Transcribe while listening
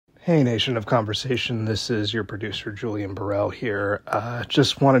Hey, Nation of Conversation, this is your producer, Julian Burrell here.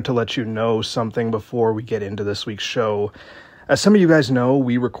 Just wanted to let you know something before we get into this week's show. As some of you guys know,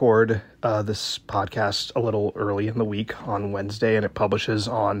 we record this podcast a little early in the week on Wednesday, and it publishes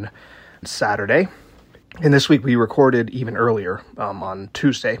on Saturday. And this week we recorded even earlier on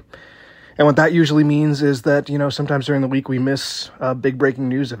Tuesday. And what that usually means is that, sometimes during the week we miss big breaking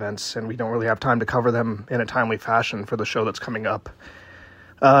news events, and we don't really have time to cover them in a timely fashion for the show that's coming up.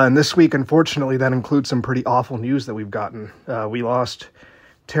 And this week, unfortunately, that includes some pretty awful news that we've gotten. We lost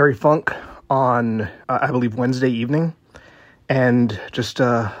Terry Funk on, I believe, Wednesday evening. And just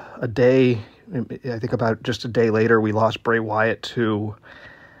a day later, we lost Bray Wyatt to...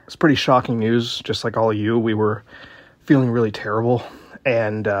 It's pretty shocking news, just like all of you. We were feeling really terrible.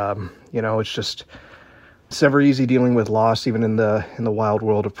 And, it's never easy dealing with loss, even in the wild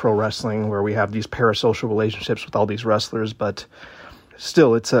world of pro wrestling, where we have these parasocial relationships with all these wrestlers. But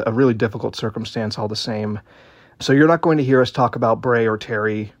still, it's a really difficult circumstance all the same. So you're not going to hear us talk about Bray or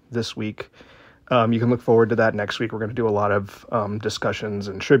Terry this week. You can look forward to that next week. We're going to do a lot of discussions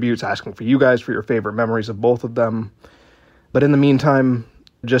and tributes, asking for you guys for your favorite memories of both of them. But in the meantime,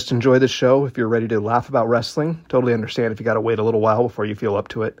 just enjoy the show. If you're ready to laugh about wrestling, totally understand if you got to wait a little while before you feel up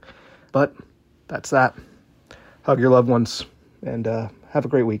to it. But that's that. Hug your loved ones and have a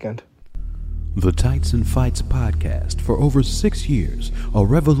great weekend. The Tights and Fights podcast, for over 6 years, a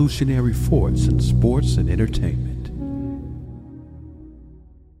revolutionary force in sports and entertainment.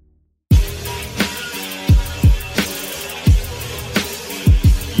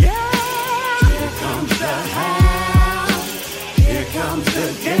 Yeah! Here comes the house. Here comes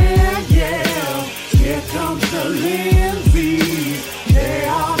the Danielle. Here comes the Lindsay. They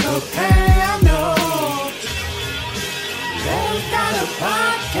are the panel. They've got a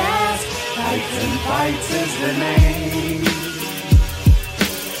podcast. Tights and Fights is the name.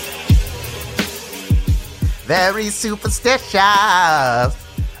 Very superstitious,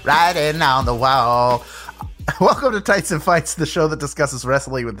 writing on the wall. Welcome to Tights and Fights, the show that discusses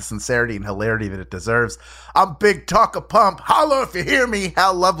wrestling with the sincerity and hilarity that it deserves. I'm Big Talker Pump. Holla if you hear me,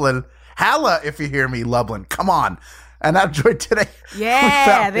 Hal Lublin. Halla if you hear me, Lublin. Come on. And I'm joined today.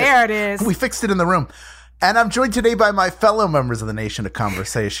 Yeah, there it is. We fixed it in the room. And I'm joined today by my fellow members of the Nation of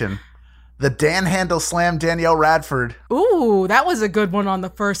Conversation. The Dan Handle Slam, Danielle Radford. Ooh, that was a good one on the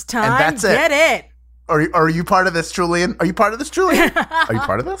first time. And that's it. Get it. Are you part of this, Julian? Are you part of this, Julian? Are you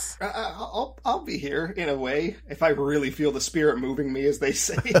part of this? I'll be here, in a way, if I really feel the spirit moving me, as they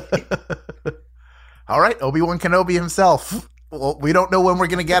say. All right, Obi-Wan Kenobi himself. Well, we don't know when we're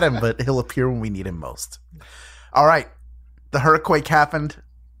going to get him, but he'll appear when we need him most. All right, the hurricane happened.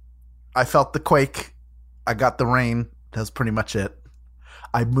 I felt the quake. I got the rain. That's pretty much it.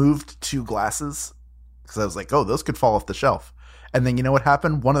 I moved 2 glasses because I was like, oh, those could fall off the shelf. And then you know what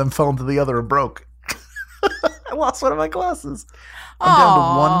happened? One of them fell into the other and broke. I lost one of my glasses. I'm down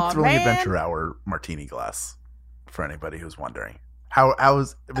to one Thrilling Adventure Hour martini glass, for anybody who's wondering. How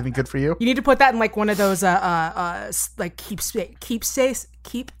is everything good for you? You need to put that in like one of those like keepsake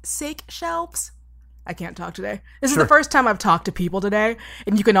shelves. I can't talk today. This is the first time I've talked to people today,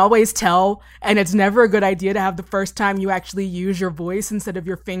 and you can always tell, and it's never a good idea to have the first time you actually use your voice instead of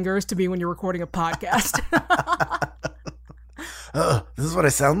your fingers to be when you're recording a podcast. This is what I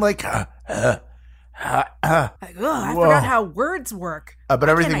sound like? I forgot how words work. But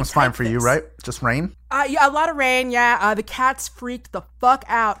everything was fine for you, right? Just rain? Yeah, a lot of rain, yeah. The cats freaked the fuck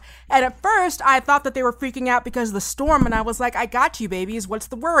out. And at first, I thought that they were freaking out because of the storm, and I was like, I got you, babies. What's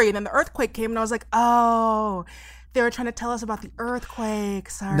the worry? And then the earthquake came, and I was like, oh, they were trying to tell us about the earthquake.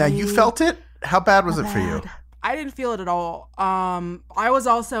 Sorry. Now, you felt it? How bad was it for you? I didn't feel it at all. I was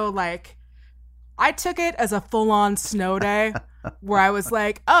also like, I took it as a full-on snow day where I was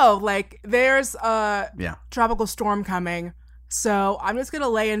like, oh, like, there's a tropical storm coming. So I'm just going to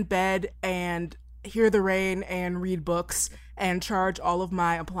lay in bed and hear the rain and read books and charge all of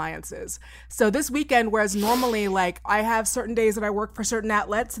my appliances. So this weekend, whereas normally, like, I have certain days that I work for certain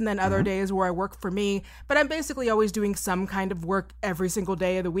outlets and then other days where I work for me, but I'm basically always doing some kind of work every single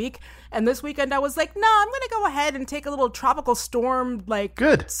day of the week. And this weekend I was like, no, I'm going to go ahead and take a little tropical storm, like,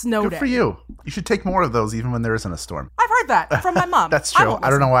 snow day. Good for you. You should take more of those even when there isn't a storm. I've heard that from my mom. That's true. I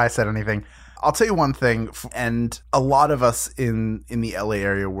don't know why I said anything. I'll tell you one thing, and a lot of us in the LA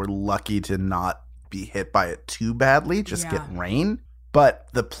area were lucky to not be hit by it too badly, just get rain. But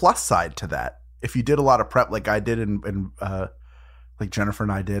the plus side to that, if you did a lot of prep like I did and like Jennifer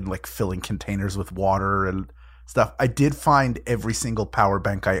and I did, like filling containers with water and stuff, I did find every single power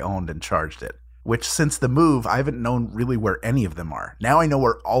bank I owned and charged it. which since the move, I haven't known really where any of them are. Now I know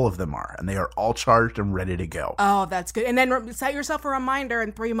where all of them are, and they are all charged and ready to go. Oh, that's good. And then set yourself a reminder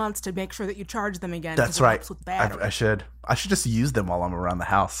in 3 months to make sure that you charge them again. That's right. I should just use them while I'm around the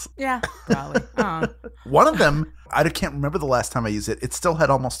house. Yeah, probably. One of them, I can't remember the last time I used it. It still had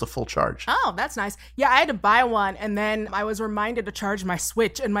almost a full charge. Oh, that's nice. Yeah, I had to buy one, and then I was reminded to charge my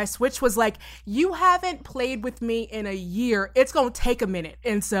Switch, and my Switch was like, you haven't played with me in a year. It's going to take a minute.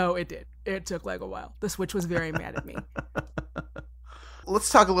 And so it did. It took like a while. The Switch was very mad at me. Let's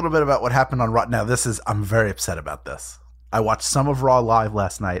talk a little bit about what happened on Raw. Now, I'm very upset about this. I watched some of Raw live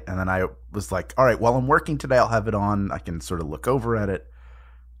last night, and then I was like, all right, while I'm working today, I'll have it on. I can sort of look over at it.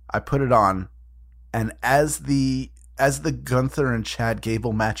 I put it on, and as the Gunther and Chad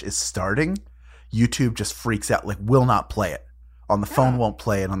Gable match is starting, YouTube just freaks out, like, will not play it. On the phone won't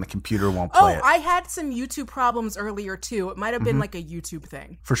play it, on the computer won't play it. I had some YouTube problems earlier too. It might have been like a YouTube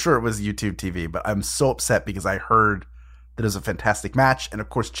thing. For sure it was YouTube TV, but I'm so upset because I heard that it was a fantastic match, and of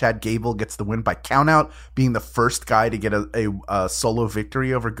course Chad Gable gets the win by countout, being the first guy to get a solo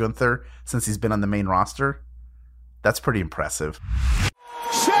victory over Gunther since he's been on the main roster. That's pretty impressive.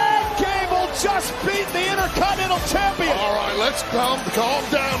 Chad Gable just beat the Intercontinental Champion. All right, let's calm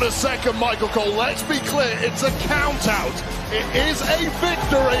down a second, Michael Cole. Let's be clear. It's a count-out. It is a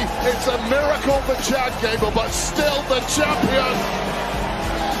victory. It's a miracle for Chad Gable, but still the champion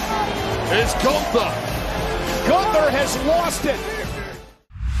is Gunther. Gunther has lost it.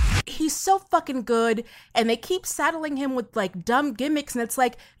 He's so fucking good, and they keep saddling him with like dumb gimmicks, and it's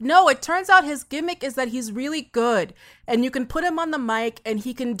like, no, it turns out his gimmick is that he's really good, and you can put him on the mic and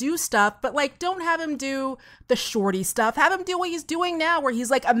he can do stuff, but like don't have him do the shorty stuff. Have him do what he's doing now, where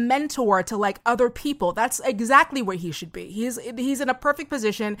he's like a mentor to like other people. That's exactly where he should be. He's in a perfect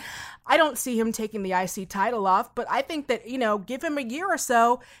position. I don't see him taking the IC title off, but I think that, give him a year or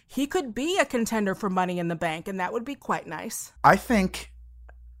so, he could be a contender for Money in the Bank, and that would be quite nice. I think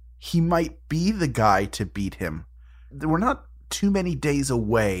he might be the guy to beat him. We're not too many days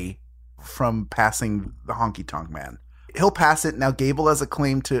away from passing the Honky Tonk Man. He'll pass it. Now Gable has a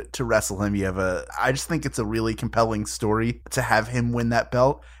claim to wrestle him. I just think it's a really compelling story to have him win that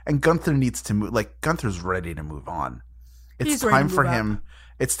belt. And Gunther needs to move. Like, Gunther's ready to move on. It's time for him.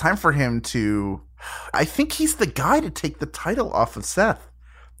 It's time for him to, I think he's the guy to take the title off of Seth.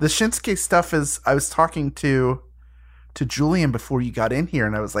 The Shinsuke stuff is, I was talking to Julian before you got in here,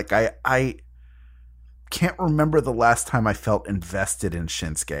 and I was like, I can't remember the last time I felt invested in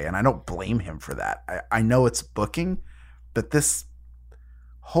Shinsuke, and I don't blame him for that. I know it's booking, but this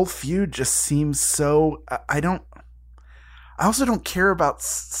whole feud just seems so... I also don't care about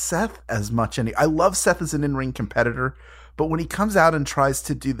Seth as much. I love Seth as an in-ring competitor, but when he comes out and tries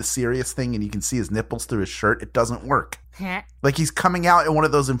to do the serious thing and you can see his nipples through his shirt, it doesn't work. Like, he's coming out in one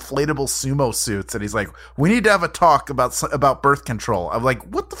of those inflatable sumo suits, and he's like, we need to have a talk about birth control. I'm like,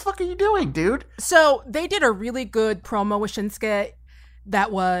 what the fuck are you doing, dude? So they did a really good promo with Shinsuke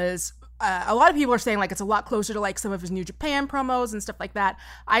that was... a lot of people are saying like it's a lot closer to like some of his New Japan promos and stuff like that.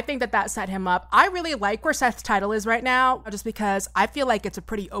 I think that set him up. I really like where Seth's title is right now, just because I feel like it's a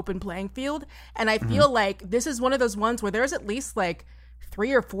pretty open playing field. And I feel like this is one of those ones where there's at least like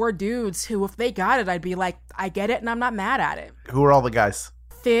 3 or 4 dudes who, if they got it, I'd be like, I get it and I'm not mad at it. Who are all the guys?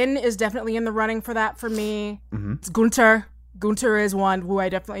 Finn is definitely in the running for that for me. Mm-hmm. It's Gunther. Gunther is one who I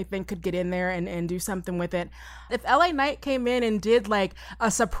definitely think could get in there and do something with it. If LA Knight came in and did like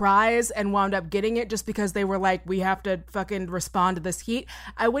a surprise and wound up getting it just because they were like, we have to fucking respond to this heat,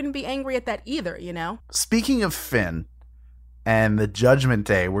 I wouldn't be angry at that either, Speaking of Finn and the Judgment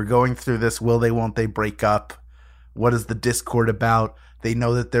Day, we're going through this will they, won't they break up? What is the Discord about? They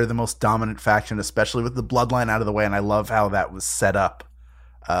know that they're the most dominant faction, especially with the bloodline out of the way, and I love how that was set up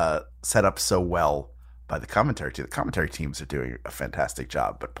so well by the commentary team. The commentary teams are doing a fantastic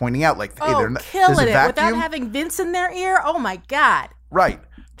job, but pointing out like, hey, they're not killing it without having Vince in their ear. Oh my god! Right,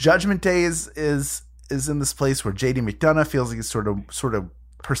 Judgment Day is in this place where JD McDonough feels like he's sort of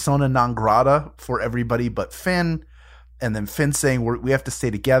persona non grata for everybody but Finn, and then Finn saying we have to stay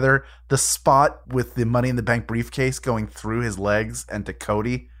together. The spot with the Money in the Bank briefcase going through his legs and to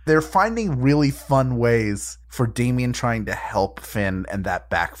Cody. They're finding really fun ways for Damian trying to help Finn and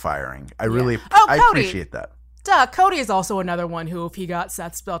that backfiring. I appreciate that. Cody is also another one who, if he got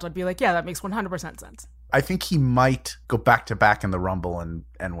Seth's belt, I'd be like, yeah, that makes 100% sense. I think he might go back-to-back in the Rumble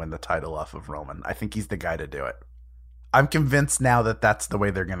and win the title off of Roman. I think he's the guy to do it. I'm convinced now that that's the way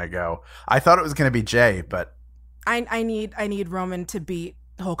they're going to go. I thought it was going to be Jay, but... I need Roman to beat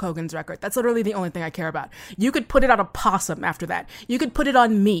Hulk Hogan's record. That's literally the only thing I care about. You could put it on a possum after that. You could put it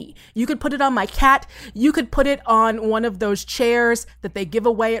on me. You could put it on my cat. You could put it on one of those chairs that they give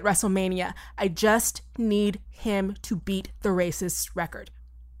away at WrestleMania. I just need him to beat the racist record.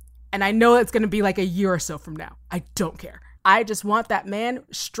 And I know it's going to be like a year or so from now. I don't care. I just want that man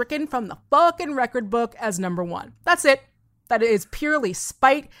stricken from the fucking record book as number one. That's it. That is purely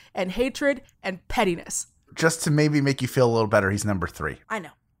spite and hatred and pettiness. Just to maybe make you feel a little better, he's number 3. I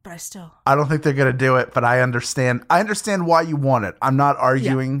know, but I don't think they're going to do it, but I understand. I understand why you want it. I'm not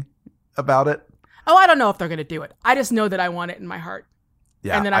arguing about it. Oh, I don't know if they're going to do it. I just know that I want it in my heart.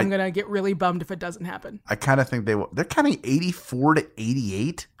 Yeah, and then I'm going to get really bummed if it doesn't happen. I kind of think they will. They're counting 84 to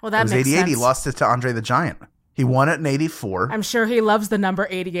 88. Well, that makes 88. sense. He lost it to Andre the Giant. He won it in 84. I'm sure he loves the number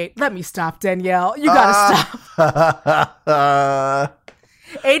 88. Let me stop, Danielle. You got to stop.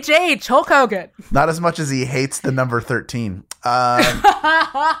 HH, Hulk Hogan. Not as much as he hates the number 13. Ooh,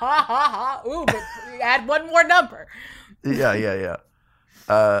 but add one more number. Yeah.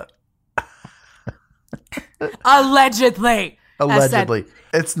 Allegedly.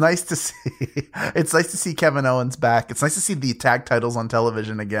 It's nice to see. It's nice to see Kevin Owens back. It's nice to see the tag titles on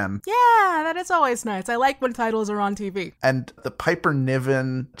television again. Yeah, that is always nice. I like when titles are on TV. And the Piper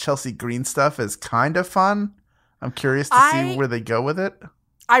Niven, Chelsea Green stuff is kind of fun. I'm curious to see where they go with it.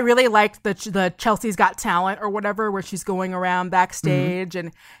 I really liked the Chelsea's Got Talent or whatever, where she's going around backstage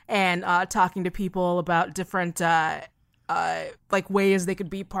and talking to people about different like ways they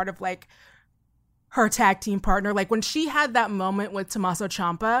could be part of like her tag team partner. Like when she had that moment with Tommaso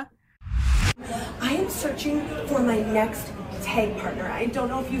Ciampa. I am searching for my next tag partner. I don't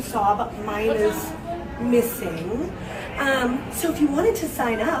know if you saw, but mine is missing. So if you wanted to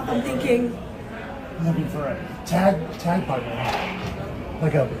sign up, I'm thinking. I'm looking for a tag partner.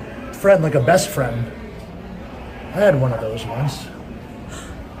 Like a friend, like a best friend. I had one of those once.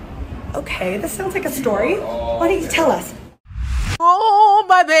 Okay, this sounds like a story. Why don't you tell us? Oh,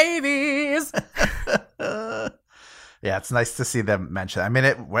 my babies. Yeah, it's nice to see them mention. I mean,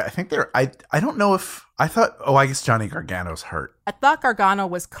 I think they're. I don't know if I thought. Oh, I guess Johnny Gargano's hurt. I thought Gargano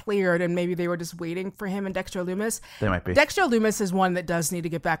was cleared, and maybe they were just waiting for him and Dexter Lumis. They might be. Dexter Lumis is one that does need to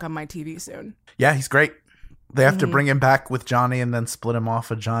get back on my TV soon. Yeah, he's great. They have to bring him back with Johnny and then split him off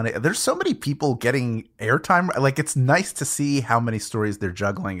with Johnny. There's so many people getting airtime. Like, it's nice to see how many stories they're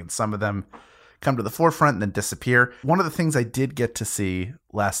juggling, and some of them come to the forefront and then disappear. One of the things I did get to see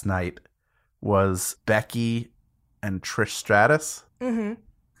last night was Becky and Trish Stratus. Mm-hmm.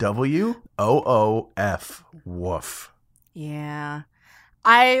 WOOF. Woof. Yeah.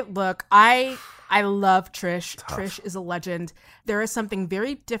 I love Trish. Tough. Trish is a legend. There is something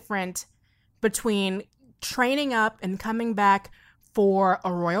very different between training up and coming back for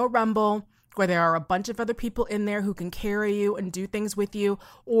a Royal Rumble where there are a bunch of other people in there who can carry you and do things with you,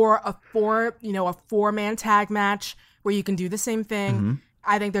 or a 4-man tag match where you can do the same thing. Mm-hmm.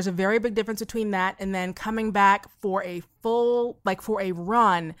 I think there's a very big difference between that and then coming back for a full, for a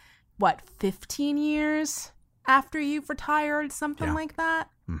run, 15 years after you've retired, something like that.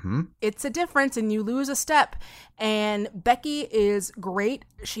 Mm-hmm. It's a difference, and you lose a step. And Becky is great.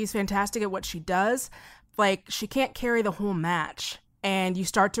 She's fantastic at what she does. She can't carry the whole match. And you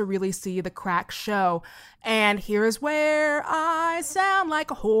start to really see the cracks show. And here's where I sound like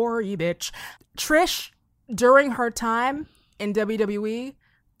a hoary bitch. Trish, during her time in WWE,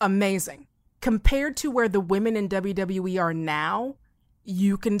 amazing. Compared to where the women in WWE are now,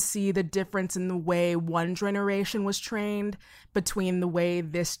 you can see the difference in the way one generation was trained between the way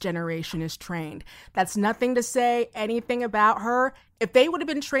this generation is trained. That's nothing to say anything about her. If they would have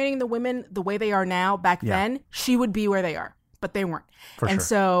been training the women the way they are now back then, she would be where they are. But they weren't.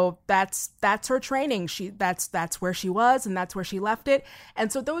 So that's her training. That's where she was, and that's where she left it.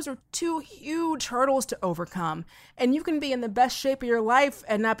 And so those are two huge hurdles to overcome. And you can be in the best shape of your life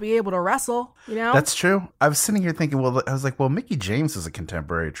and not be able to wrestle, you know? That's true. I was sitting here thinking, Mickie James is a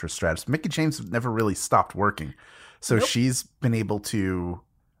contemporary Trish Stratus. Mickie James never really stopped working. So she's been able to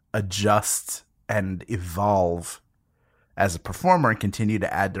adjust and evolve as a performer and continue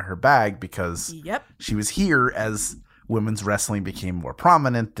to add to her bag because she was here as women's wrestling became more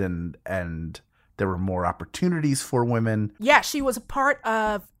prominent and there were more opportunities for women. Yeah, she was a part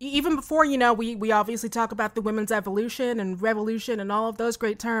of, even before, we obviously talk about the women's evolution and revolution and all of those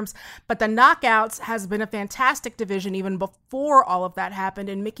great terms, but the Knockouts has been a fantastic division even before all of that happened,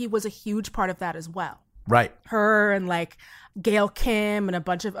 and Mickie was a huge part of that as well. Right. Her and Gail Kim and a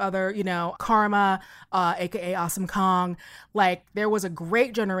bunch of other, Karma, aka Awesome Kong. There was a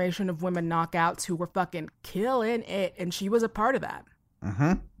great generation of women knockouts who were fucking killing it, and she was a part of that.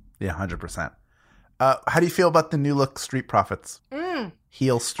 Mm-hmm. Yeah, 100%. How do you feel about the new look Street Profits?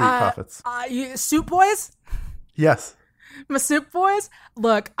 Heel Street Profits. Soup Boys? Yes. My Soup Boys?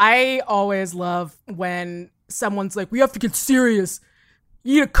 Look, I always love when someone's like, we have to get serious.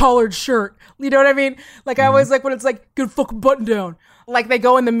 You need a collared shirt. You know what I mean? Like, I always like when it's like, get a fucking button down. Like, they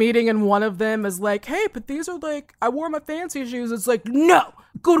go in the meeting and one of them is like, hey, but these are like, I wore my fancy shoes. It's like, no,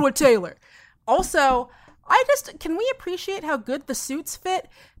 go to a tailor. Also, can we appreciate how good the suits fit?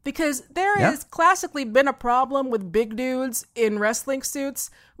 Because there has classically been a problem with big dudes in wrestling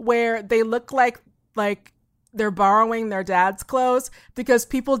suits where they look like they're borrowing their dad's clothes because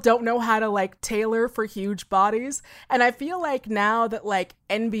people don't know how to like tailor for huge bodies. And I feel like now that like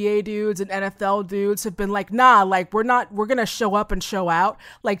NBA dudes and NFL dudes have been like, nah, like we're going to show up and show out.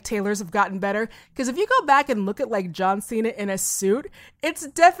 Like tailors have gotten better. Because if you go back and look at like John Cena in a suit, it's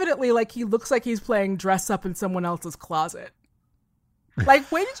definitely like he looks like he's playing dress up in someone else's closet.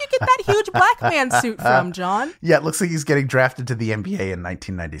 Like, where did you get that huge black man suit from, John? Yeah, it looks like he's getting drafted to the NBA in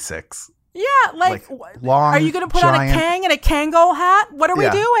 1996. Yeah, like long, are you going to put on a Kang and a Kangol hat? What are we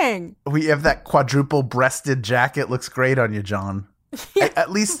doing? We have that quadruple-breasted jacket. Looks great on you, John. Yeah. At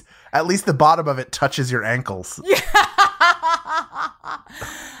least the bottom of it touches your ankles. Yeah.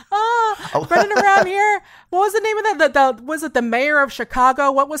 Running around here. What was the name of that? Was it the mayor of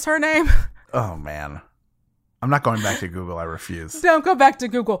Chicago? What was her name? Oh, man. I'm not going back to Google. I refuse. Don't go back to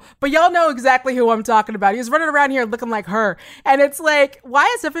Google. But y'all know exactly who I'm talking about. He's running around here looking like her. And it's like,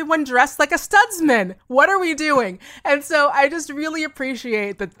 why is everyone dressed like a studsman? What are we doing? And so I just really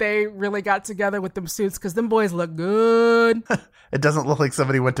appreciate that they really got together with them suits because them boys look good. It doesn't look like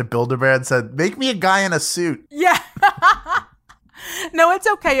somebody went to Build-A-Bear and said, make me a guy in a suit. Yeah. No, it's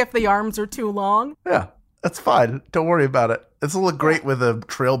okay if the arms are too long. Yeah, that's fine. Don't worry about it. This will look great with a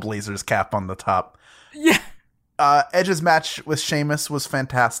Trailblazers cap on the top. Yeah. Edge's match with Sheamus was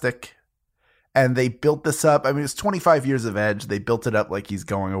fantastic, and they built this up. I mean, it's 25 years of Edge. They built it up like he's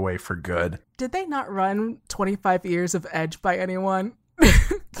going away for good. Did they not run 25 years of Edge by anyone?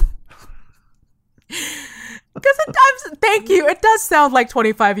 Thank you. It does sound like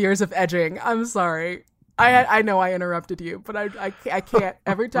 25 years of edging. I'm sorry. I know I interrupted you, but I can't.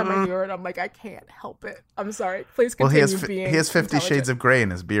 Every time I hear it, I'm like, I can't help it. I'm sorry. Please continue being he has 50 Shades of Grey in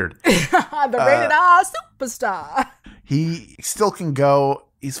his beard. The rated R superstar. He still can go.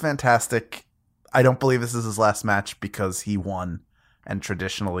 He's fantastic. I don't believe this is his last match because he won. And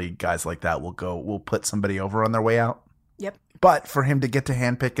traditionally, guys like that will put somebody over on their way out. Yep. But for him to get to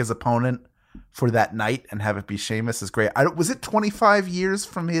handpick his opponent for that night and have it be Sheamus is great. Was it 25 years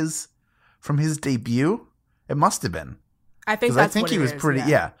from his debut? It must have been. I think he was pretty.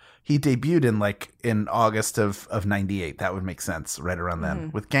 Yeah, he debuted in August of '98. That would make sense, right around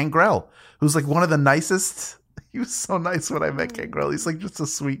then, with Gangrel, who's like one of the nicest. He was so nice when I met Gangrel. He's like just a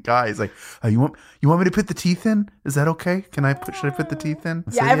sweet guy. He's like, oh, you want me to put the teeth in? Is that okay? Should I put the teeth in?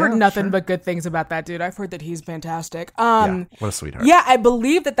 Yeah, I've heard nothing but good things about that dude. I've heard that he's fantastic. Yeah, what a sweetheart. Yeah, I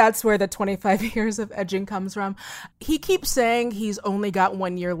believe that's where the 25 years of edging comes from. He keeps saying he's only got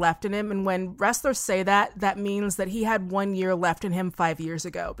 1 year left in him. And when wrestlers say that means that he had 1 year left in him 5 years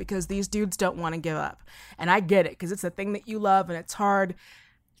ago because these dudes don't want to give up. And I get it because it's a thing that you love and it's hard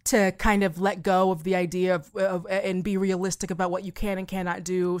to kind of let go of the idea of and be realistic about what you can and cannot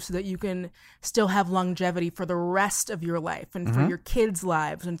do so that you can still have longevity for the rest of your life and for your kids'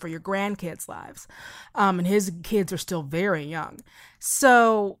 lives and for your grandkids' lives. And his kids are still very young.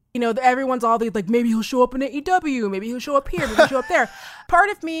 So, everyone's all like, maybe he'll show up in AEW, maybe he'll show up here, maybe he'll show up there. Part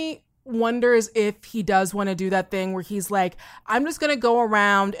of me wonders if he does want to do that thing where he's like, I'm just going to go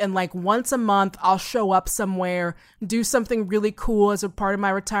around and like once a month I'll show up somewhere, do something really cool as a part of my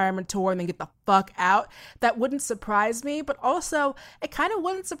retirement tour and then get the fuck out. That wouldn't surprise me, but also it kind of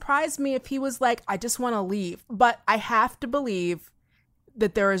wouldn't surprise me if he was like, I just want to leave. But I have to believe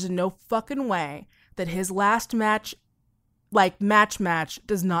that there is no fucking way that his last match, match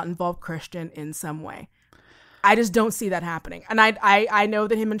does not involve Christian in some way. I just don't see that happening. And I know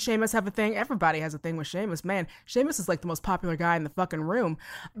that him and Sheamus have a thing. Everybody has a thing with Sheamus. Man, Sheamus is like the most popular guy in the fucking room.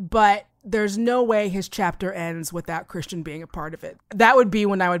 But there's no way his chapter ends without Christian being a part of it. That would be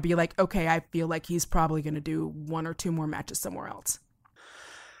when I would be like, okay, I feel like he's probably going to do 1 or 2 more matches somewhere else.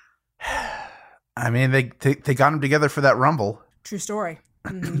 I mean, they got him together for that Rumble. True story.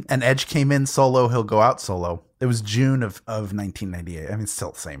 And Edge came in solo. He'll go out solo. It was June of 1998. I mean,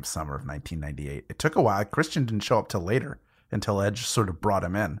 still the same summer of 1998. It took a while. Christian didn't show up till later, until Edge sort of brought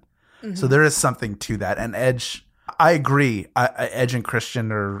him in. Mm-hmm. So there is something to that. And Edge, I agree. Edge and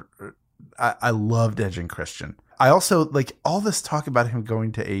Christian are. I loved Edge and Christian. I also like all this talk about him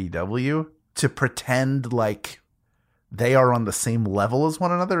going to AEW to pretend like they are on the same level as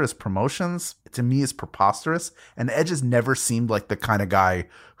one another as promotions, to me, is preposterous. And Edge has never seemed like the kind of guy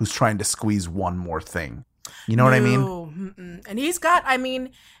who's trying to squeeze one more thing. You know what I mean? Mm-mm. And he's got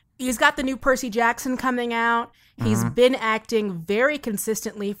the new Percy Jackson coming out. He's been acting very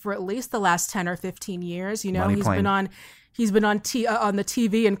consistently for at least the last 10 or 15 years. You know, he's been on the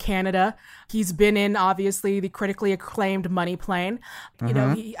TV in Canada. He's been in, obviously, the critically acclaimed Money Plane. You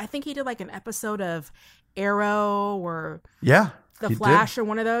know, I think he did like an episode of Arrow or The Flash or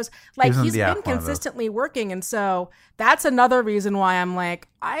one of those. Like, he's been consistently working. And so that's another reason why I'm like,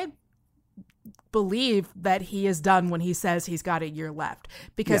 I believe that he is done when he says he's got a year left,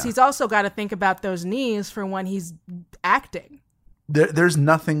 because he's also got to think about those knees for when he's acting. There's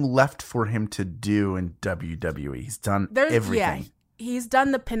nothing left for him to do in WWE. He's done everything. Yeah, he's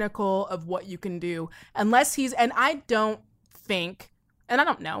done the pinnacle of what you can do, unless he's, and I don't think, and I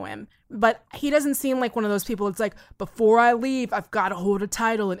don't know him, but he doesn't seem like one of those people. It's like, before I leave, I've got to hold a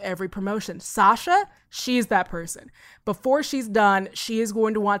title in every promotion. Sasha, she's that person. Before she's done, she is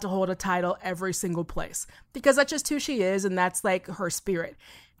going to want to hold a title every single place, because that's just who she is, and that's like her spirit.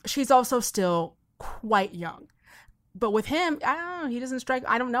 She's also still quite young. But with him, I don't know, he doesn't strike,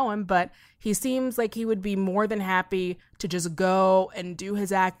 I don't know him, but he seems like he would be more than happy to just go and do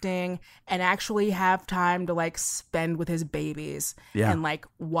his acting and actually have time to like spend with his babies and like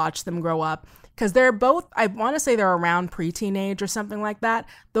watch them grow up. Because they're both, I want to say they're around preteen age or something like that.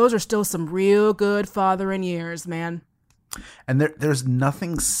 Those are still some real good fathering years, man. And there's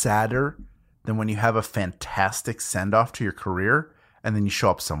nothing sadder than when you have a fantastic send-off to your career and then you show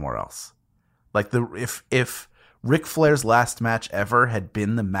up somewhere else. Like if Ric Flair's last match ever had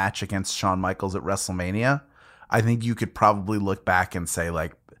been the match against Shawn Michaels at WrestleMania, I think you could probably look back and say,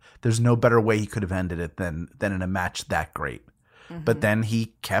 like, there's no better way he could have ended it than in a match that great. Mm-hmm. But then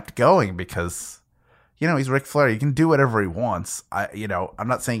he kept going because, you know, he's Ric Flair. He can do whatever he wants. I'm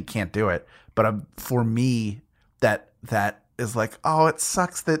not saying he can't do it, but for me, that is like, oh, it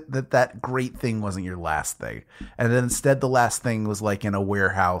sucks that great thing wasn't your last thing. And then instead the last thing was like in a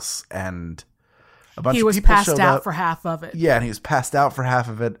warehouse and a bunch of people showed up. He was passed out for half of it. Yeah, and he was passed out for half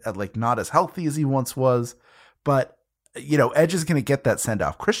of it, like not as healthy as he once was. But, you know, Edge is going to get that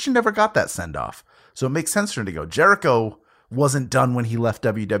send-off. Christian never got that send-off. So it makes sense for him to go. Jericho wasn't done when he left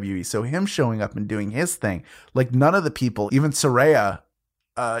WWE. So him showing up and doing his thing, like none of the people, even Saraya,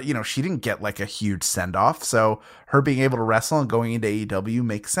 she didn't get like a huge send-off. So her being able to wrestle and going into AEW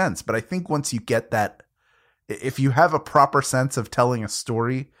makes sense. But I think once you get that, if you have a proper sense of telling a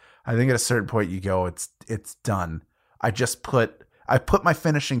story, I think at a certain point you go, it's done. I put my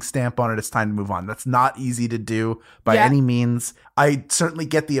finishing stamp on it. It's time to move on. That's not easy to do by any means. I certainly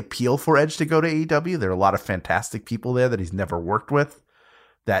get the appeal for Edge to go to AEW. There are a lot of fantastic people there that he's never worked with,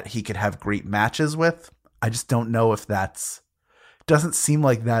 that he could have great matches with. I just don't know if doesn't seem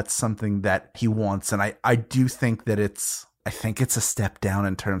like that's something that he wants. And I do think that I think it's a step down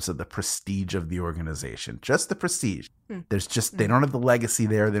in terms of the prestige of the organization. Just the prestige. There's just, they don't have the legacy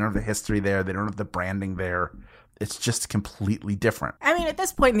there. They don't have the history there. They don't have the branding there. It's just completely different. I mean, at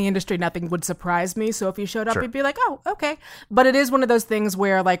this point in the industry, nothing would surprise me. So if he showed up, He'd be like, oh, okay. But it is one of those things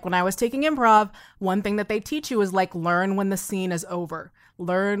where, like, when I was taking improv, one thing that they teach you is, like, learn when the scene is over.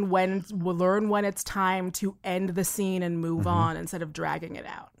 Learn when it's time to end the scene and move on instead of dragging it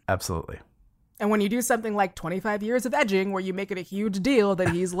out. Absolutely. And when you do something like 25 years of edging, where you make it a huge deal that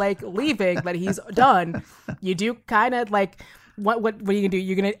he's like leaving, that he's done, you do kind of like, what are you going to do?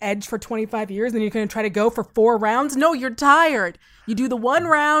 You're going to edge for 25 years and you're going to try to go for 4 rounds? No, you're tired. You do the 1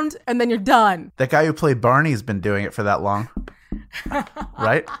 round and then you're done. That guy who played Barney has been doing it for that long.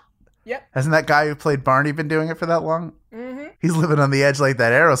 Right? Yep. Hasn't that guy who played Barney been doing it for that long? Mm-hmm. He's living on the edge like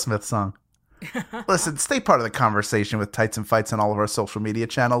that Aerosmith song. Listen, stay part of the conversation with Tights and Fights on all of our social media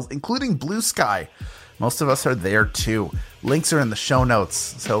channels, including Blue Sky. Most of us are there too. Links are in the show notes,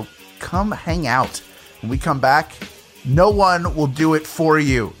 so come hang out. When we come back, no one will do it for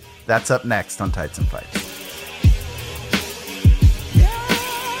you. That's up next on Tights and Fights.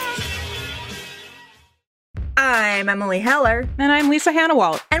 I'm Emily Heller. And I'm Lisa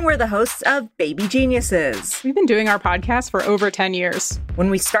Hannawalt. And we're the hosts of Baby Geniuses. We've been doing our podcast for over 10 years. When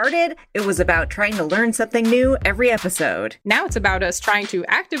we started, it was about trying to learn something new every episode. Now it's about us trying to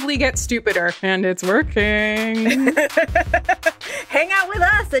actively get stupider. And it's working. Hang out with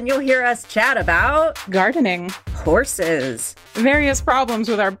us and you'll hear us chat about gardening, horses, various problems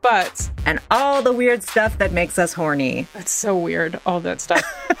with our butts, and all the weird stuff that makes us horny. That's so weird, all that stuff.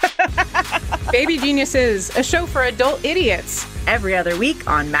 Baby Geniuses, a show for adult idiots. Every other week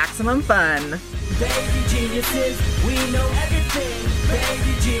on Maximum Fun. Baby Geniuses, we know everything.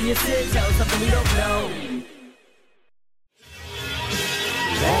 Baby Geniuses, tell us something we don't know.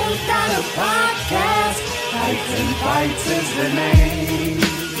 the name.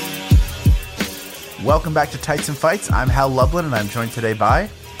 Welcome back to Tights and Fights. I'm Hal Lublin, and I'm joined today by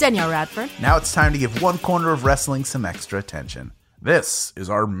Danielle Radford. Now it's time to give one corner of wrestling some extra attention. This is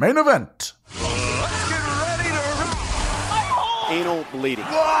our main event. Let's get ready to rock. Anal bleeding.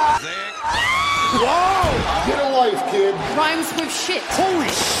 Whoa! Get a life, kid. Rhymes with shit. Holy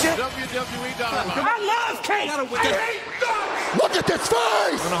shit. WWE.com. I love cake. Look at this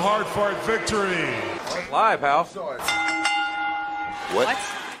face. And a hard-fought victory. Live, Hal. What?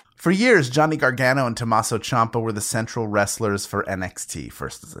 For years, Johnny Gargano and Tommaso Ciampa were the central wrestlers for NXT,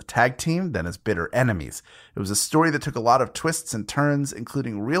 first as a tag team, then as bitter enemies. It was a story that took a lot of twists and turns,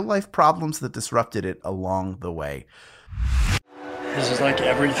 including real-life problems that disrupted it along the way. This is like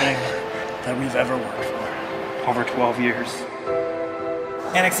everything that we've ever worked for. Over 12 years.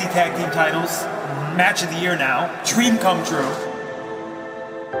 NXT Tag Team titles, match of the year now, dream come true.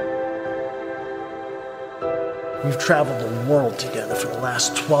 We've traveled the world together for the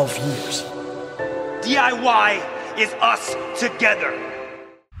last 12 years. DIY is us together.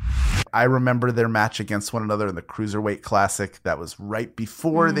 I remember their match against one another in the Cruiserweight Classic. That was right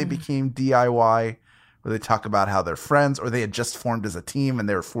before they became DIY, where they talk about how they're friends, or they had just formed as a team and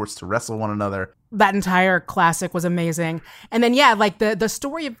they were forced to wrestle one another. That entire classic was amazing. And then, yeah, like the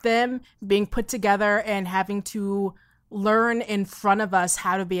story of them being put together and having to learn in front of us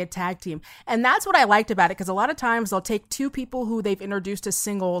how to be a tag team. And that's what I liked about it, because a lot of times they'll take two people who they've introduced as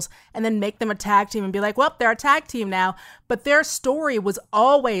singles and then make them a tag team and be like, well, they're a tag team now. But their story was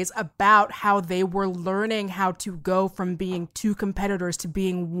always about how they were learning how to go from being two competitors to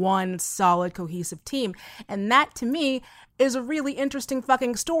being one solid, cohesive team. And that, to me, is a really interesting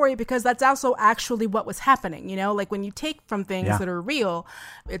fucking story, because that's also actually what was happening. You know, like when you take from things that are real,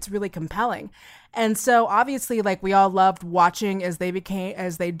 it's really compelling. And so obviously, like, we all loved watching as they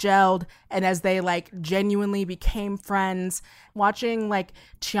gelled and as they like genuinely became friends, watching like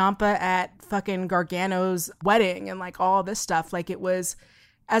Ciampa at fucking Gargano's wedding and like all this stuff. Like, it was,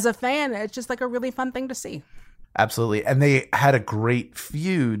 as a fan, it's just like a really fun thing to see. Absolutely. And they had a great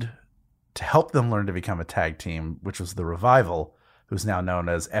feud to help them learn to become a tag team, which was the Revival, who's now known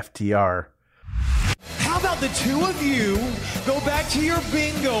as FTR. How about the two of you go back to your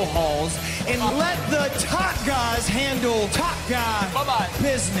bingo halls and let the top guys handle top guy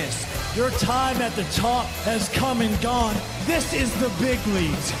business? Your time at the top has come and gone. This is the big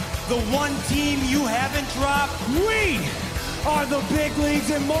leagues. The one team you haven't dropped. We are the big leagues,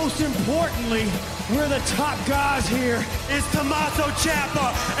 and most importantly, we're the top guys here. It's Tommaso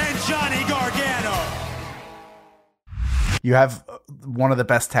Ciampa and Johnny Gargano. You have one of the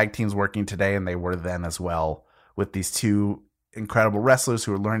best tag teams working today, and they were then as well, with these two incredible wrestlers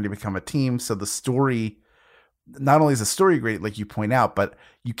who are learning to become a team. So the story, not only is the story great, like you point out, but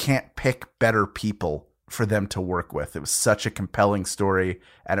you can't pick better people for them to work with. It was such a compelling story,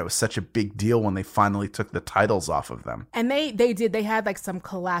 and it was such a big deal when they finally took the titles off of them. And they had like some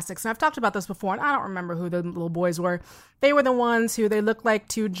classics. And I've talked about this before, and I don't remember who the little boys were. They were the ones who, they looked like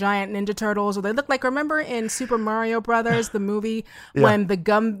two giant Ninja Turtles, or they looked like, remember in Super Mario Brothers, the movie, when the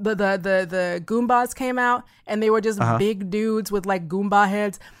Goombas came out, and they were just big dudes with like Goomba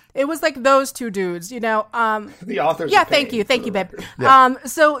heads. It was like those two dudes, you know. The Authors of Pain. Thank you, babe. Yeah.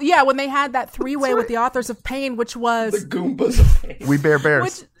 So yeah, when they had that three-way with the Authors of Pain, which was the Goombas of Pain. We Bear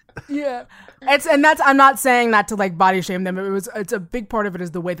Bears. I'm not saying that to like body shame them. It's a big part of it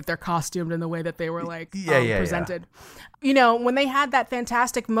is the way that they're costumed and the way that they were like presented. Yeah. You know, when they had that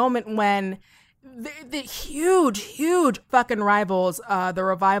fantastic moment when the huge fucking rivals, the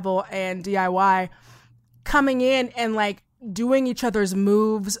Revival and DIY, coming in and like doing each other's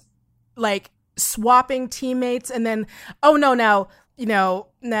moves, like swapping teammates, and then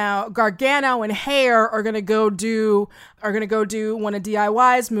now Gargano and Hair are gonna go do one of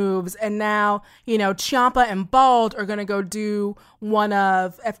DIY's moves, and now Ciampa and Bald are gonna go do one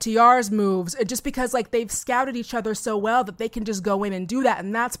of FTR's moves, just because like they've scouted each other so well that they can just go in and do that,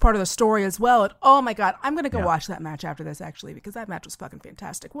 and that's part of the story as well. And oh my god, I'm gonna go watch that match after this, actually, because that match was fucking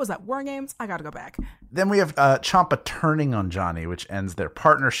fantastic. What was that, War Games? I gotta go back. Then we have Ciampa turning on Johnny, which ends their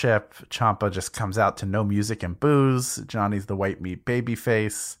partnership. Ciampa just comes out to no music and booze. Johnny's the white meat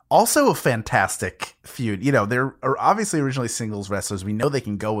babyface. Also a fantastic feud. You know, they're obviously originally singles wrestlers. We know they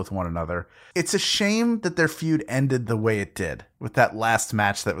can go with one another. It's a shame that their feud ended the way it did, with that last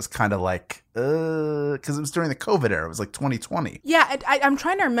match that was kind of like, because it was during the COVID era. It was like 2020. Yeah, I'm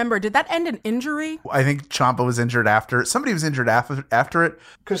trying to remember. Did that end in injury? I think Ciampa was injured after. Somebody was injured after it.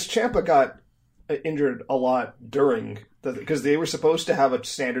 Because Ciampa got injured a lot during, because they were supposed to have a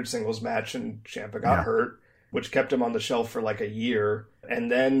standard singles match, and Ciampa got hurt. which kept him on the shelf for like a year.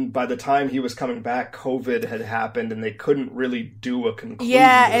 And then by the time he was coming back, COVID had happened and they couldn't really do a conclusion.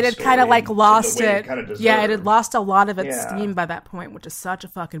 Yeah, it had kind of like lost it. Yeah, it had lost a lot of its steam by that point, which is such a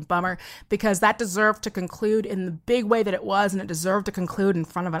fucking bummer because that deserved to conclude in the big way that it was, and it deserved to conclude in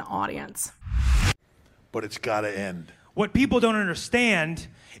front of an audience. But it's got to end. What people don't understand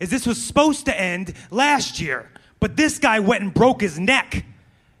is this was supposed to end last year, but this guy went and broke his neck.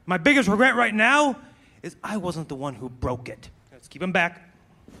 My biggest regret right now is I wasn't the one who broke it. Let's keep him back.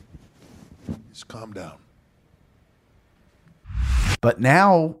 Just calm down. But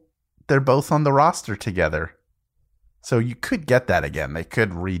now they're both on the roster together. So you could get that again. They could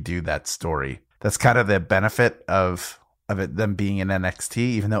redo that story. That's kind of the benefit of it, them being in NXT.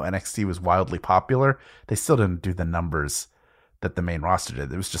 Even though NXT was wildly popular, they still didn't do the numbers that the main roster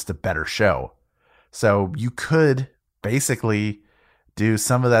did. It was just a better show. So you could basically do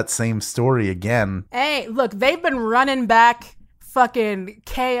some of that same story again. Hey, look, they've been running back fucking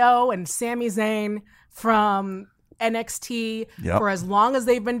KO and Sami Zayn from NXT for as long as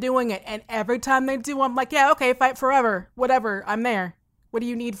they've been doing it. And every time they do, I'm like, yeah, okay, fight forever. Whatever, I'm there. What do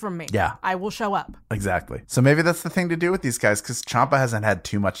you need from me? Yeah. I will show up. Exactly. So maybe that's the thing to do with these guys, because Ciampa hasn't had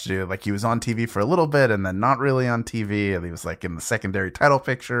too much to do. Like, he was on TV for a little bit and then not really on TV. And he was like in the secondary title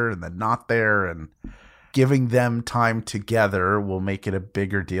picture and then not there. And giving them time together will make it a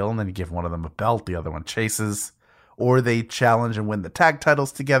bigger deal. And then you give one of them a belt, the other one chases. Or they challenge and win the tag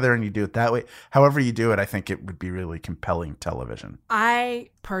titles together and you do it that way. However you do it, I think it would be really compelling television. I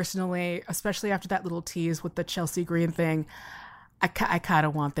personally, especially after that little tease with the Chelsea Green thing, I kind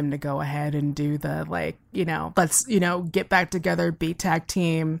of want them to go ahead and do the, like, let's, get back together, be tag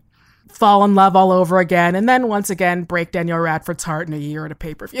team, fall in love all over again, and then once again break Daniel Radford's heart in a year at a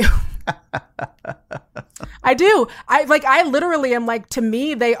pay-per-view. I do. I literally am like, to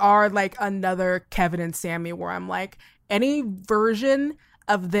me, they are like another Kevin and Sammy, where I'm like, any version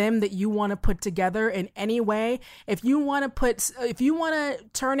of them that you want to put together in any way, if you want to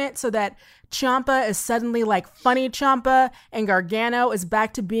turn it so that Ciampa is suddenly like funny Ciampa and Gargano is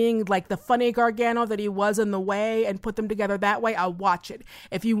back to being like the funny Gargano that he was in the way, and put them together that way, I'll watch it.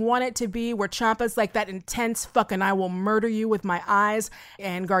 If you want it to be where Ciampa's like that intense fucking I will murder you with my eyes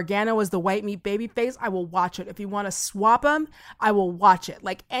and Gargano is the white meat baby face, I will watch it. If you want to swap them, I will watch it.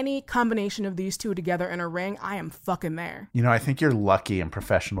 Like, any combination of these two together in a ring, I am fucking there. I think you're lucky in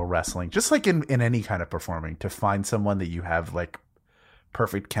professional wrestling, just like in any kind of performing, to find someone that you have like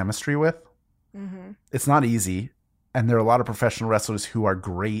perfect chemistry with. Mm-hmm. It's not easy, and there are a lot of professional wrestlers who are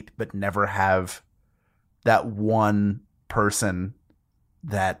great but never have that one person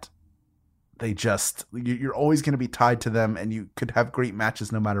that they just, you're always going to be tied to them, and you could have great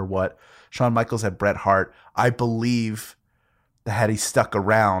matches no matter what. Shawn Michaels had Bret Hart. I believe that had he stuck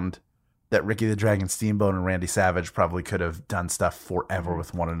around, that Ricky the Dragon Steamboat and Randy Savage probably could have done stuff forever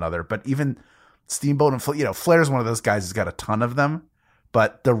with one another. But even Steamboat and Flair's one of those guys who's got a ton of them.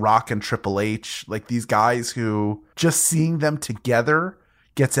 But The Rock and Triple H, like these guys who just seeing them together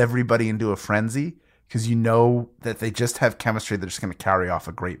gets everybody into a frenzy, because that they just have chemistry. They're just going to carry off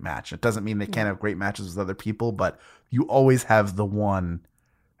a great match. It doesn't mean they can't have great matches with other people, but you always have the one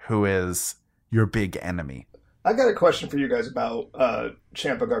who is your big enemy. I got a question for you guys about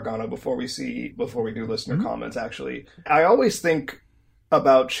Ciampa Gargano before we do listener comments, actually. I always think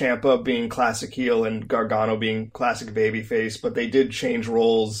about Ciampa being classic heel and Gargano being classic babyface, but they did change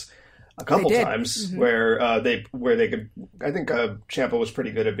roles a couple times where they could. I think Ciampa was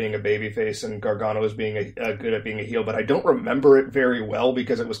pretty good at being a babyface and Gargano was being good at being a heel, but I don't remember it very well,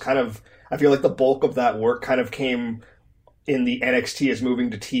 because it was kind of, I feel like the bulk of that work kind of came in the NXT as moving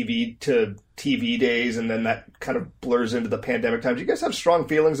to TV days, and then that kind of blurs into the pandemic times. Do you guys have strong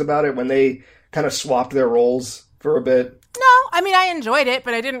feelings about it when they kind of swapped their roles for a bit? No, I mean, I enjoyed it,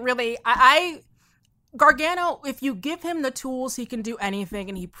 but I didn't really. Gargano, if you give him the tools, he can do anything,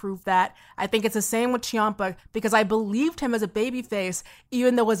 and he proved that. I think it's the same with Ciampa, because I believed him as a babyface,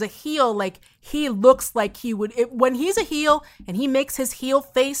 even though as a heel, like, he looks like he would, when he's a heel and he makes his heel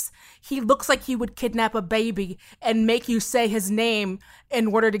face, he looks like he would kidnap a baby and make you say his name in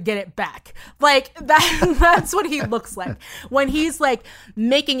order to get it back. Like, that's what he looks like when he's like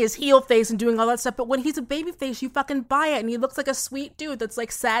making his heel face and doing all that stuff. But when he's a babyface, you fucking buy it, and he looks like a sweet dude that's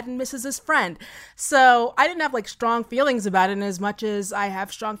like sad and misses his friend. So I didn't have like strong feelings about it, in as much as I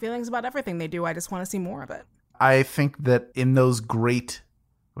have strong feelings about everything they do. I just want to see more of it. I think that in those great,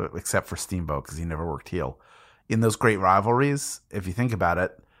 except for Steamboat because he never worked heel, in those great rivalries, if you think about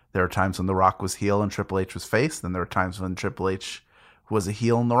it, there are times when The Rock was heel and Triple H was face. Then there are times when Triple H was a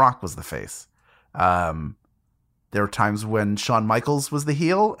heel and The Rock was the face. There were times when Shawn Michaels was the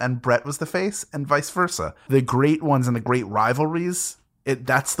heel and Bret was the face, and vice versa. The great ones and the great rivalries,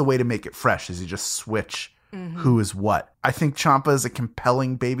 that's the way to make it fresh, is you just switch who is what. I think Ciampa is a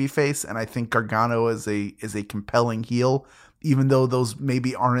compelling babyface, and I think Gargano is a compelling heel, even though those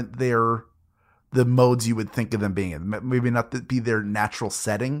maybe aren't the modes you would think of them being in. Maybe not be their natural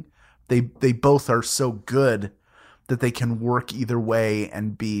setting. They both are so good that they can work either way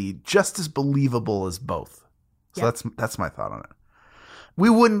and be just as believable as both. So that's my thought on it. We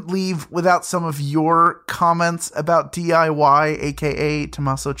wouldn't leave without some of your comments about DIY, aka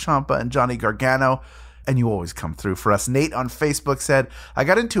Tommaso Ciampa and Johnny Gargano. And you always come through for us. Nate on Facebook said, I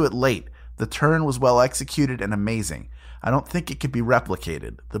got into it late. The turn was well executed and amazing. I don't think it could be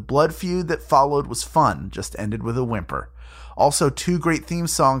replicated. The blood feud that followed was fun, just ended with a whimper. Also, 2 great theme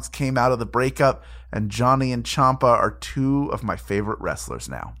songs came out of the breakup, and Johnny and Ciampa are 2 of my favorite wrestlers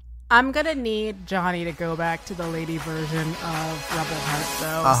now. I'm going to need Johnny to go back to the lady version of Rebel Heart,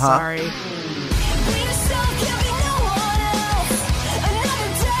 though. Sorry.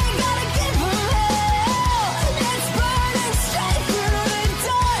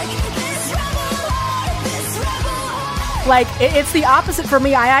 Like, it's the opposite for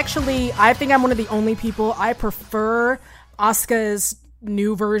me. I think I'm one of the only people. I prefer Asuka's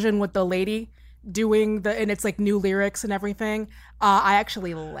new version with the lady doing and it's like new lyrics and everything. I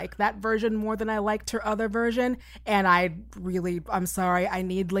actually like that version more than I liked her other version. And I'm sorry, I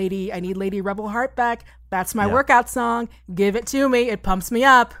need Lady Rebel Heart back. That's my workout song. Give it to me. It pumps me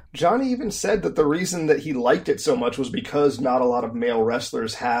up. Johnny even said that the reason that he liked it so much was because not a lot of male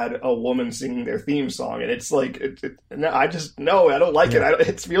wrestlers had a woman singing their theme song. And it's like, I don't like it.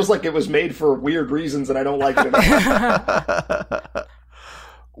 It feels like it was made for weird reasons and I don't like it.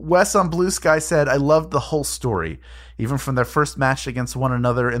 Wes on Blue Sky said, I loved the whole story, even from their first match against one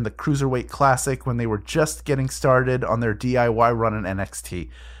another in the Cruiserweight Classic when they were just getting started on their DIY run in NXT.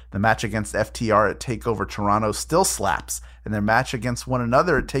 The match against FTR at TakeOver Toronto still slaps, and their match against one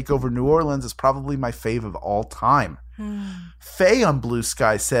another at TakeOver New Orleans is probably my fave of all time. Faye on Blue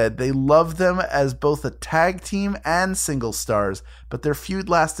Sky said they loved them as both a tag team and single stars, but their feud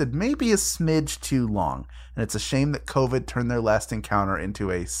lasted maybe a smidge too long, and it's a shame that COVID turned their last encounter into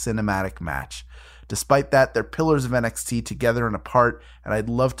a cinematic match. Despite that, they're pillars of NXT together and apart, and I'd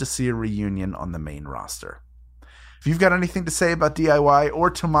love to see a reunion on the main roster. If you've got anything to say about DIY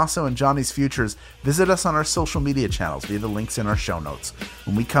or Tommaso and Johnny's futures, visit us on our social media channels via the links in our show notes.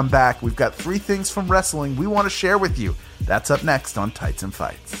 When we come back, we've got 3 things from wrestling we want to share with you. That's up next on Tights and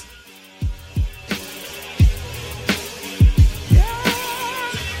Fights.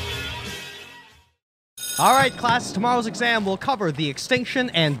 All right, class, tomorrow's exam will cover the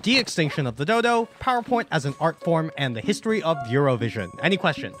extinction and de-extinction of the dodo, PowerPoint as an art form, and the history of Eurovision. Any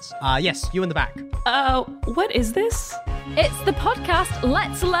questions? Yes, you in the back. What is this? It's the podcast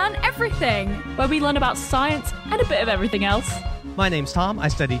Let's Learn Everything, where we learn about science and a bit of everything else. My name's Tom. I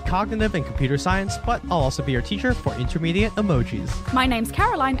studied cognitive and computer science, but I'll also be your teacher for intermediate emojis. My name's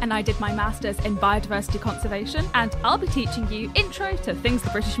Caroline, and I did my master's in biodiversity conservation, and I'll be teaching you intro to things the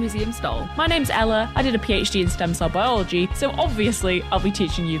British Museum stole. My name's Ella. I did a PhD in stem cell biology, so obviously I'll be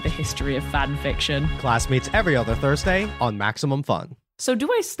teaching you the history of fan fiction. Class meets every other Thursday on Maximum Fun. So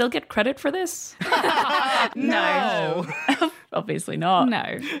do I still get credit for this? No. Obviously not.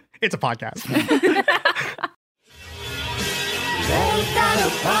 No. It's a podcast. They've got a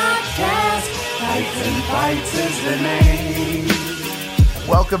podcast, Tights and Fights is the name.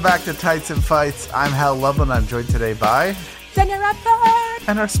 Welcome back to Tights and Fights. I'm Hal Loveland. I'm joined today by Daniel Radford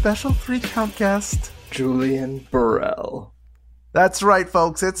and our special 3-count guest, Julian Burrell. That's right,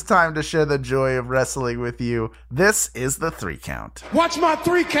 folks. It's time to share the joy of wrestling with you. This is the 3-count. Watch my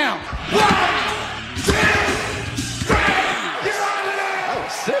 3 count. 1, 2, 3. Get out of there. That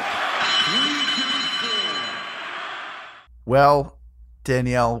was sick. Well,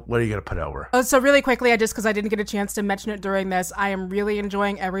 Danielle, what are you going to put over? So really quickly, because I didn't get a chance to mention it during this, I am really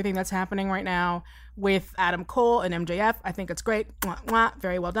enjoying everything that's happening right now with Adam Cole and MJF. I think it's great. Mwah, mwah.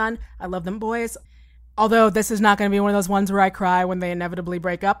 Very well done. I love them boys. Although this is not going to be one of those ones where I cry when they inevitably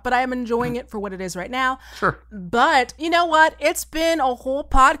break up, but I am enjoying it for what it is right now. Sure. But you know what? It's been a whole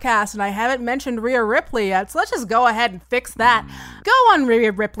podcast and I haven't mentioned Rhea Ripley yet, so let's just go ahead and fix that. Go on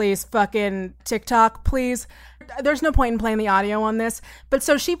Rhea Ripley's fucking TikTok, please. There's no point in playing the audio on this, but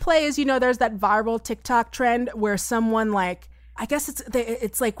so she plays, there's that viral TikTok trend where someone I guess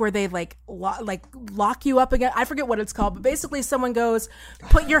it's like where they lock you up again. I forget what it's called, but basically someone goes,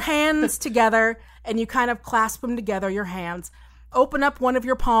 put your hands together and you kind of clasp them together, your hands, open up one of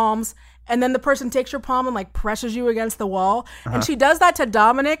your palms, and then the person takes your palm and presses you against the wall. And she does that to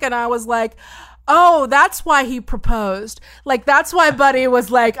Dominic, and I was like, Oh, that's why he proposed. Like, that's why Buddy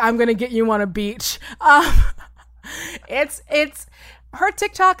was like, I'm going to get you on a beach. It's her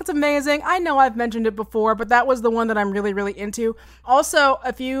TikTok is amazing. I know I've mentioned it before, but that was the one that I'm really, really into. Also,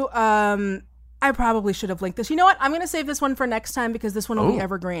 a few, I probably should have linked this. You know what? I'm going to save this one for next time because this one will be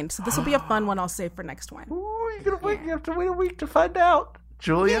evergreen. So this will be a fun one I'll save for next one. Ooh, you have to wait a week to find out.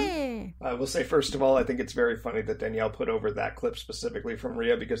 Julian? Yeah. I will say, first of all, I think it's very funny that Danielle put over that clip specifically from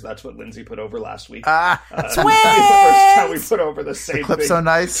Rhea because that's what Lindsay put over last week. Twins! The first time we put over the same The clip's thing so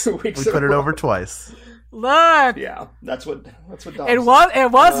nice, 2 weeks we put it ago. over twice. Look. Yeah, that's what Dom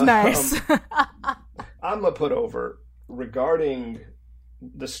It was nice. I'm gonna put over regarding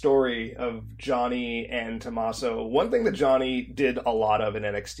the story of Johnny and Tommaso. One thing that Johnny did a lot of in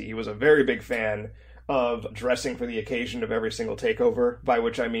NXT, he was a very big fan of dressing for the occasion of every single takeover, by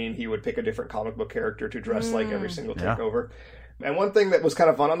which I mean he would pick a different comic book character to dress like every single takeover. And one thing that was kind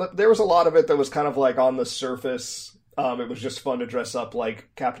of fun there was a lot of it that was kind of like on the surface. It was just fun to dress up like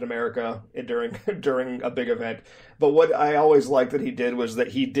Captain America during a big event. But what I always liked that he did was that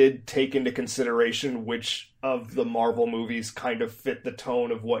he did take into consideration which of the Marvel movies kind of fit the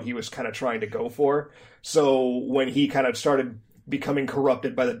tone of what he was kind of trying to go for. So when he kind of started becoming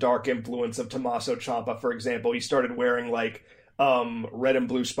corrupted by the dark influence of Tommaso Ciampa, for example, he started wearing like red and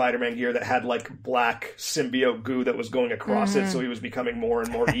blue Spider-Man gear that had like black symbiote goo that was going across it, so he was becoming more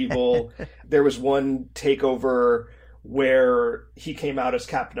and more evil. There was one takeover where he came out as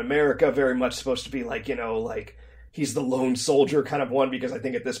Captain America, very much supposed to be like, you know, like he's the lone soldier kind of one, because I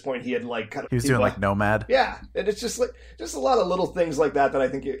think at this point he had like kind of... He was doing like Nomad. Yeah, and it's just like, just a lot of little things like that I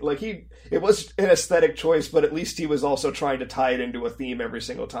think, it was an aesthetic choice, but at least he was also trying to tie it into a theme every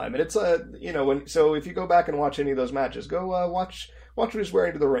single time. And it's so if you go back and watch any of those matches, go watch what he's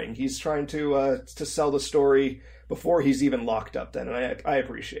wearing to the ring. He's trying to sell the story before he's even locked up then, and I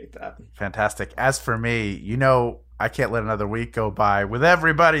appreciate that. Fantastic. As for me, I can't let another week go by with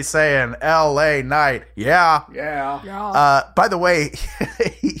everybody saying LA Knight. Yeah. By the way,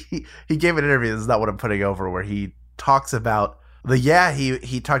 he gave an interview. This is not what I'm putting over, where he talks about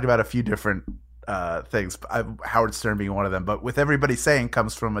he talked about a few different things. Howard Stern being one of them, but with everybody saying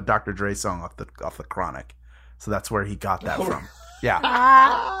comes from a Dr. Dre song off the Chronic. So that's where he got that from.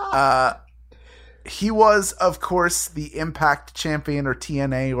 Yeah. He was, of course, the Impact champion or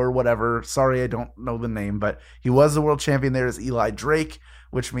TNA or whatever. Sorry, I don't know the name, but he was the world champion there as Eli Drake,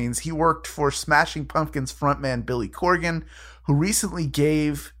 which means he worked for Smashing Pumpkins frontman Billy Corgan, who recently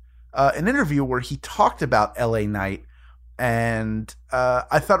gave an interview where he talked about LA Knight, and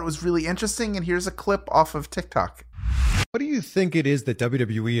I thought it was really interesting, and here's a clip off of TikTok. What do you think it is that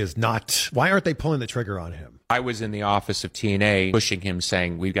WWE is not? Why aren't they pulling the trigger on him? I was in the office of TNA pushing him,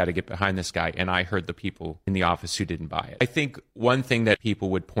 saying, we've got to get behind this guy. And I heard the people in the office who didn't buy it. I think one thing that people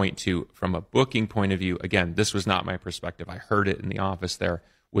would point to from a booking point of view, again, this was not my perspective, I heard it in the office there,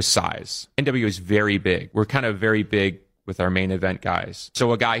 was size. NWA is very big. We're kind of very big with our main event guys.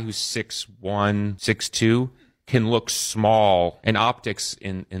 So a guy who's 6'1", 6'2", can look small, and optics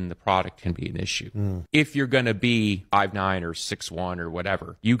in the product can be an issue. If you're going to be 5'9" or 6'1" or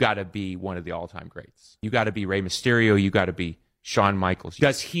whatever, you got to be one of the all-time greats. You got to be Rey Mysterio. You got to be Shawn Michaels.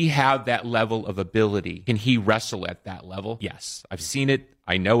 Does he have that level of ability? Can he wrestle at that level? Yes. I've seen it.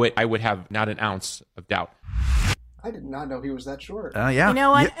 I know it. I would have not an ounce of doubt. I did not know he was that short. Yeah. You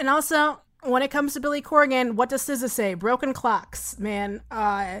know what? Yeah. And also, when it comes to Billy Corgan, what does SZA say? Broken clocks, man.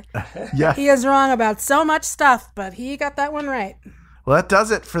 Yeah. He is wrong about so much stuff, but he got that one right. Well, that does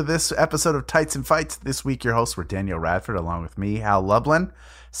it for this episode of Tights and Fights. This week, your hosts were Daniel Radford, along with me, Hal Lublin.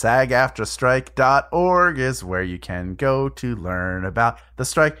 SAGAFTRAstrike.org is where you can go to learn about the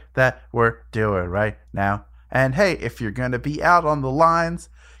strike that we're doing right now. And hey, if you're going to be out on the lines,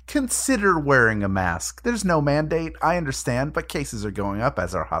 consider wearing a mask. There's no mandate, I understand, but cases are going up,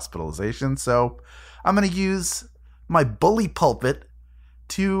 as are hospitalizations. So I'm going to use my bully pulpit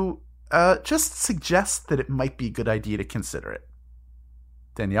to just suggest that it might be a good idea to consider it.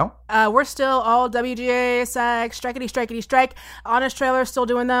 Danielle? We're still all WGA, SAG, strike. Honest Trailer, still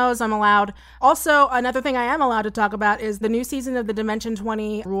doing those. I'm allowed. Also, another thing I am allowed to talk about is the new season of the Dimension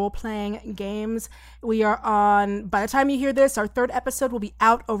 20 role-playing games. We are on, by the time you hear this, our 3rd episode will be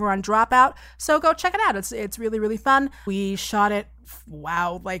out over on Dropout. So go check it out. It's really, really fun. We shot it,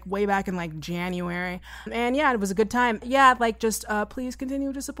 like way back in January. And yeah, it was a good time. Yeah, just please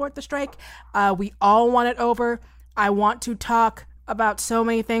continue to support the strike. We all want it over. I want to talk about so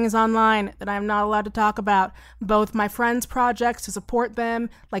many things online that I'm not allowed to talk about. Both my friends' projects to support them,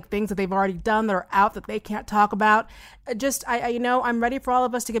 like things that they've already done that are out that they can't talk about. I'm ready for all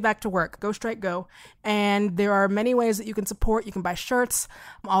of us to get back to work. Go strike, go. And there are many ways that you can support. You can buy shirts,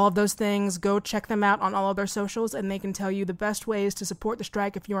 all of those things. Go check them out on all of their socials, and they can tell you the best ways to support the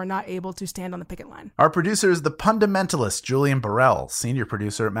strike if you are not able to stand on the picket line. Our producer is the Fundamentalist, Julian Burrell. Senior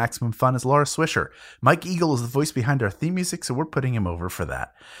producer at Maximum Fun is Laura Swisher. Mike Eagle is the voice behind our theme music, so we're putting him over for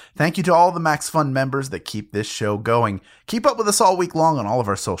that. Thank you to all the Max Fun members that keep this show going. Keep up with us all week long on all of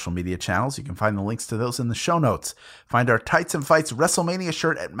our social media channels. You can find the links to those in the show notes. Find our Tights and Fights WrestleMania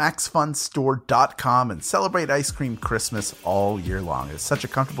shirt at maxfunstore.com and celebrate Ice Cream Christmas all year long. It's such a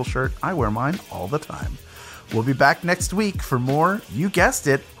comfortable shirt. I wear mine all the time. We'll be back next week for more, you guessed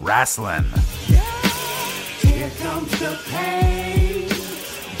it, wrestling. Here comes the pain.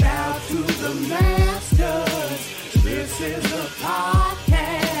 Bow to the masters. This is a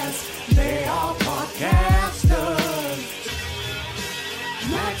podcast. They are podcasters.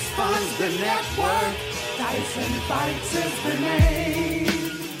 Max Fun's the network. Dice and Fights is the name.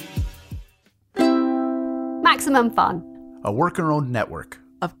 Maximum Fun. A worker-owned network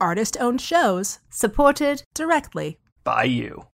of artist-owned shows supported directly by you.